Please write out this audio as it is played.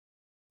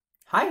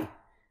Hi,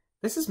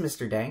 this is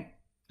Mr. Dang.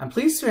 I'm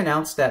pleased to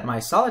announce that my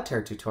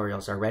Solitaire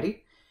tutorials are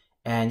ready,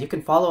 and you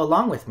can follow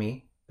along with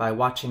me by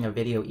watching a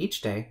video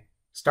each day,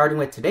 starting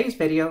with today's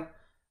video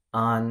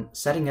on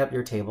setting up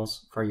your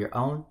tables for your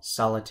own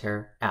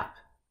Solitaire app.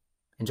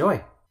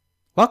 Enjoy!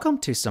 Welcome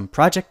to some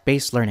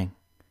project-based learning.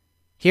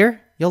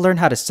 Here, you'll learn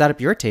how to set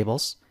up your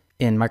tables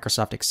in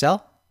Microsoft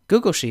Excel,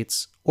 Google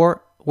Sheets,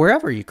 or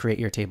wherever you create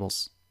your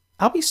tables.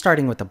 I'll be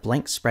starting with a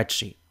blank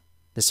spreadsheet.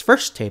 This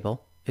first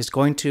table is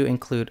going to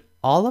include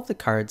all of the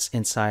cards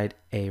inside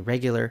a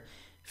regular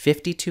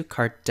 52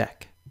 card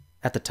deck.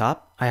 At the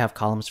top, I have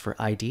columns for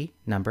ID,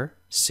 number,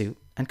 suit,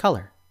 and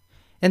color.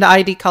 In the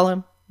ID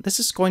column, this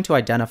is going to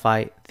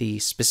identify the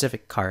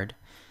specific card.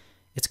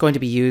 It's going to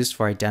be used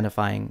for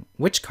identifying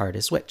which card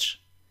is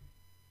which.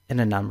 In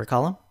the number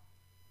column,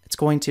 it's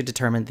going to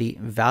determine the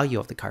value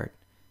of the card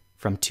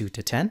from 2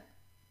 to 10.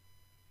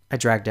 I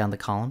drag down the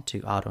column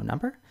to auto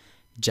number,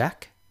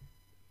 Jack,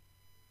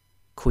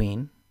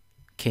 Queen,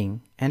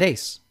 King, and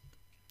Ace.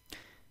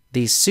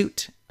 The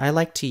suit, I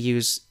like to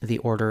use the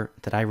order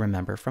that I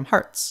remember from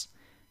hearts.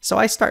 So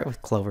I start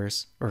with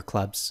clovers or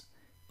clubs.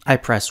 I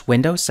press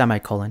Windows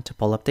semicolon to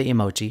pull up the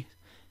emoji.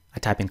 I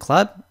type in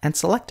club and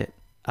select it.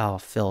 I'll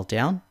fill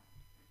down.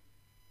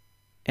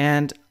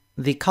 And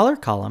the color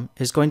column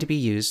is going to be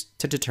used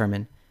to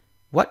determine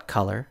what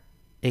color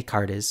a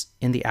card is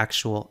in the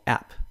actual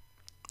app.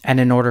 And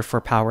in order for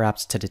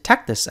PowerApps to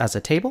detect this as a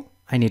table,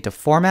 I need to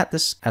format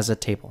this as a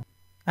table.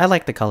 I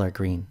like the color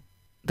green.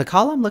 The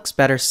column looks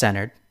better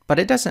centered, but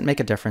it doesn't make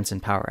a difference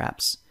in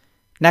PowerApps.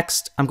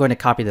 Next, I'm going to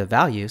copy the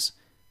values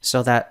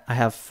so that I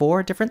have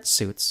 4 different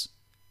suits,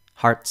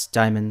 hearts,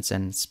 diamonds,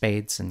 and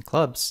spades, and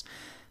clubs,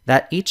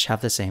 that each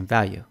have the same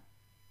value.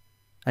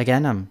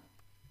 Again, I'm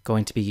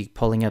going to be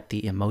pulling up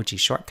the emoji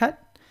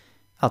shortcut.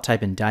 I'll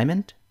type in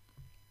diamond.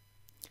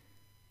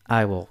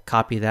 I will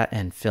copy that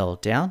and fill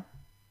down.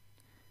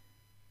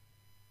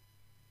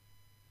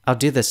 I'll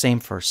do the same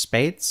for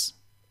spades.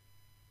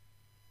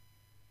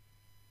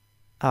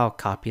 I'll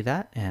copy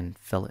that and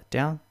fill it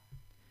down.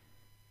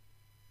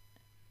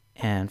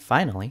 And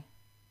finally,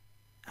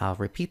 I'll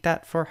repeat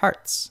that for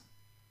hearts.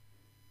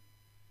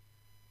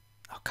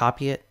 I'll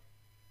copy it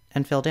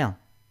and fill down.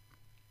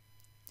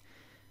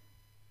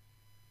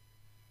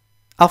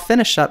 I'll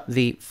finish up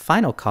the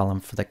final column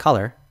for the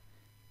color.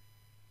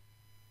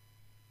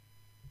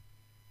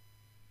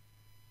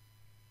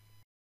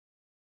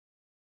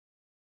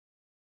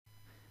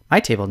 My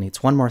table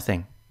needs one more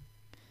thing.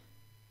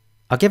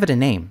 I'll give it a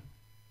name.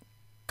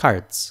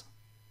 Cards.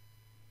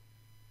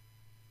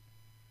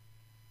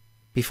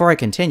 Before I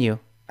continue,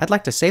 I'd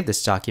like to save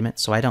this document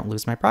so I don't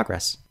lose my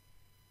progress.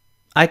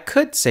 I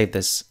could save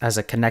this as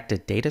a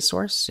connected data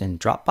source in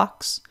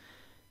Dropbox,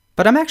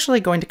 but I'm actually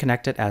going to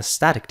connect it as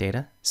static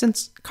data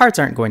since cards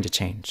aren't going to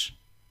change.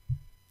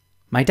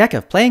 My deck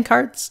of playing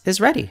cards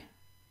is ready.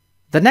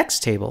 The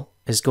next table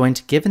is going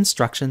to give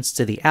instructions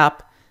to the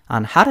app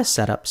on how to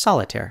set up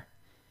Solitaire.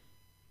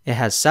 It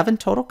has 7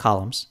 total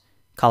columns.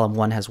 Column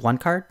 1 has 1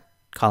 card.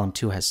 Column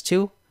 2 has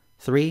 2,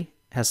 3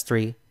 has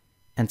 3,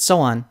 and so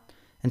on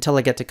until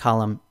I get to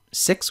column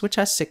 6, which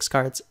has 6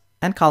 cards,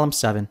 and column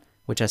 7,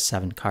 which has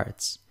 7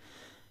 cards.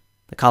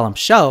 The column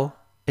show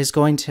is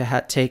going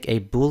to take a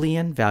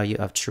Boolean value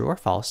of true or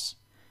false.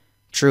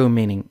 True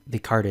meaning the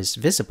card is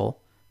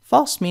visible.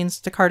 False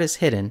means the card is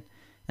hidden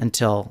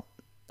until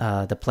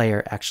the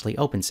player actually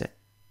opens it.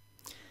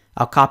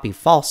 I'll copy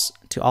false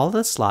to all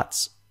the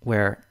slots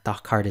where the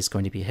card is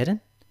going to be hidden.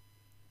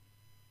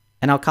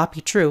 And I'll copy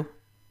true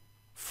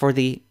for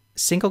the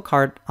single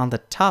card on the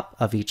top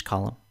of each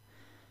column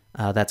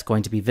that's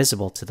going to be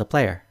visible to the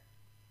player.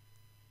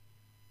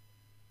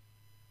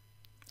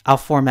 I'll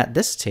format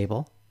this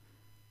table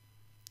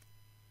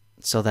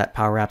so that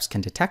PowerApps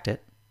can detect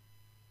it.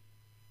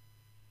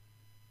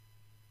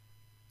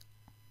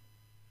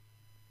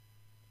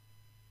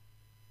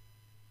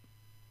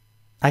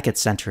 I could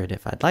center it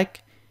if I'd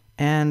like,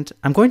 and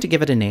I'm going to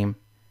give it a name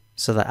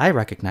so that I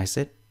recognize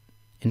it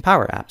in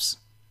PowerApps.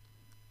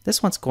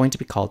 This one's going to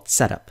be called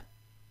Setup.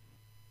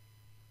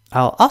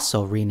 I'll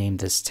also rename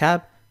this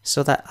tab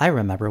so that I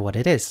remember what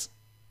it is.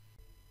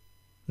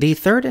 The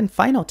third and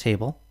final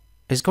table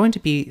is going to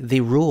be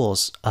the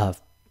rules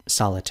of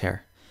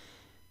Solitaire.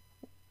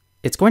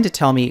 It's going to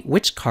tell me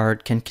which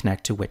card can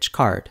connect to which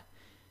card.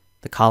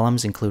 The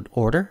columns include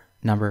order,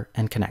 number,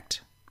 and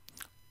connect.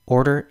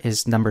 Order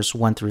is numbers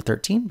 1 through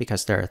 13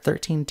 because there are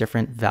 13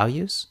 different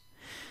values.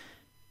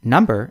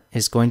 Number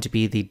is going to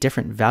be the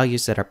different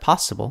values that are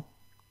possible,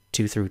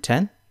 2 through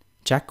 10,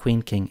 Jack,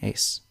 Queen, King,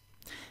 Ace.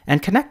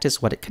 And connect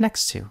is what it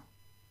connects to.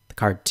 The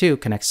card 2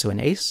 connects to an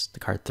ace, the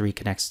card 3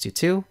 connects to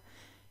 2,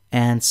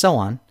 and so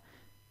on.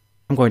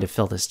 I'm going to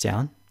fill this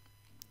down.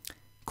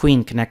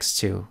 Queen connects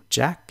to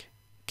Jack,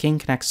 King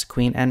connects to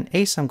Queen, and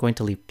Ace I'm going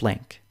to leave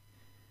blank.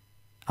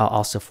 I'll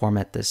also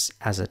format this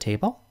as a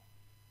table.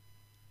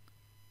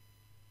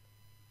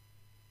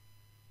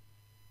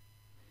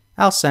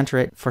 I'll center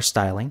it for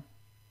styling.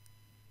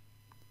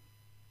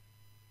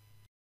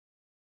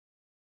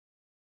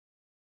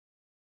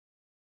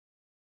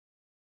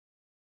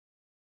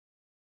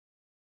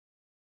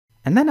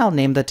 and then I'll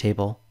name the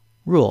table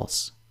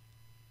Rules.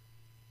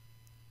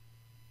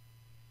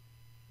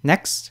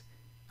 Next,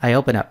 I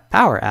open up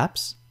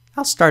PowerApps.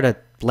 I'll start a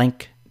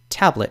blank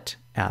tablet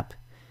app.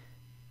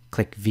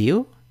 Click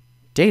View,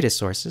 Data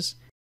Sources.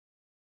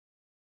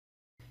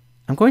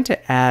 I'm going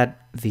to add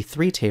the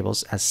 3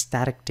 tables as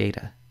static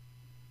data.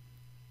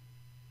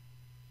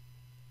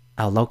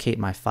 I'll locate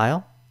my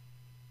file,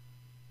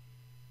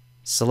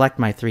 select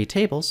my 3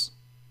 tables,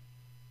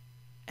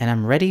 and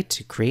I'm ready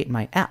to create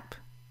my app.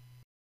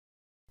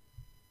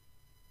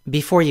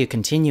 Before you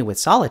continue with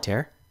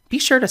Solitaire, be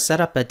sure to set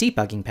up a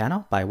debugging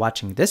panel by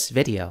watching this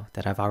video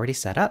that I've already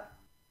set up.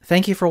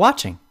 Thank you for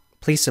watching.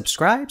 Please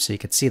subscribe so you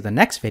can see the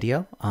next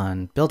video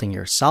on building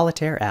your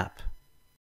Solitaire app.